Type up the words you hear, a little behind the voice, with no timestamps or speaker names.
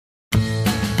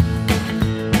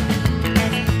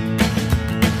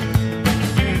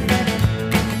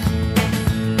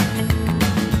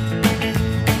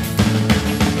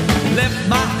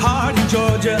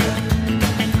Georgia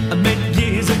many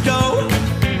years ago,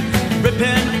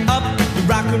 ripping up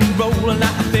rock and roll, and I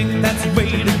think that's the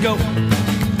way to go.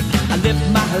 I live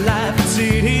my life in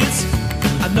cities,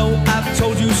 I know I've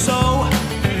told you so.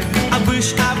 I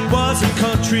wish I was a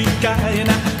country guy, and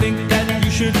I think that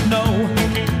you should know.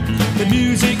 The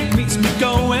music keeps me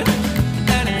going,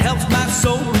 and it helps my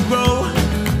soul to grow.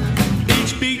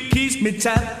 Each beat keeps me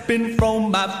tapping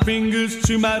from my fingers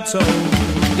to my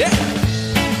toes. Yeah!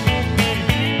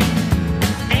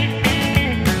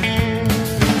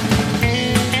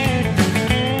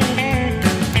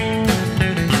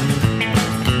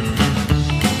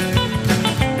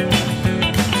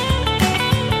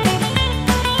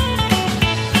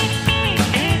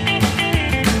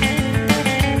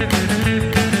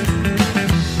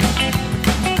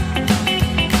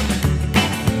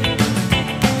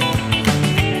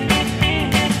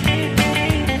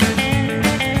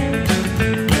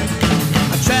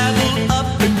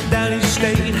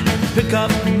 Pick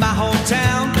up my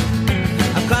hometown.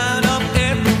 I've climbed up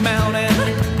every mountain,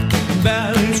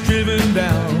 valleys driven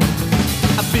down.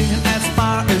 I've been as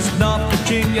far as North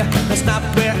Virginia, that's not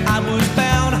where I was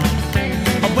bound.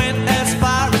 I went as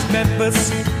far as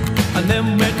Memphis, and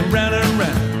then went round and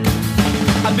round.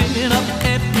 I've been up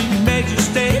every major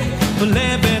state, but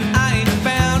living I ain't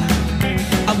found.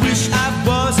 I wish I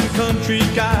was a country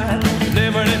guy,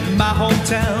 living in my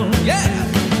hometown. Yeah!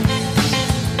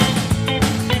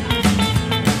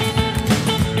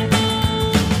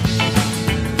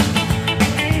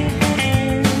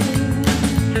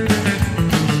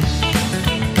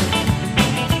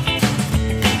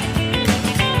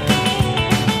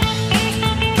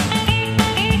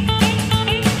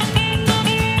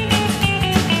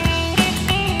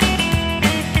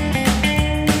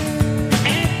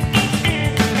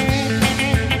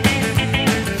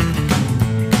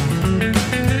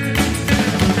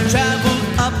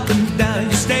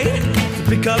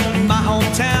 Pick up my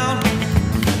hometown.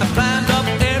 I climbed up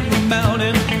every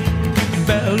mountain,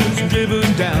 valleys driven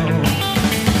down.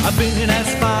 I've been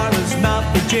as far as North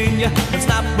Virginia, that's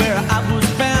not where I was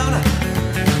bound.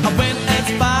 I went as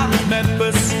far as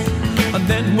Memphis, and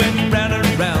then went round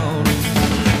and round.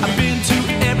 I've been to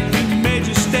every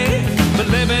major state, but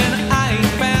living I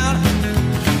ain't found.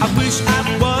 I wish I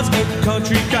was a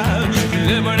country guy, just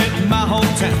living in my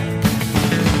hometown.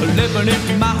 Living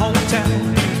in my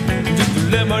hometown,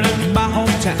 just living in my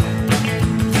hometown.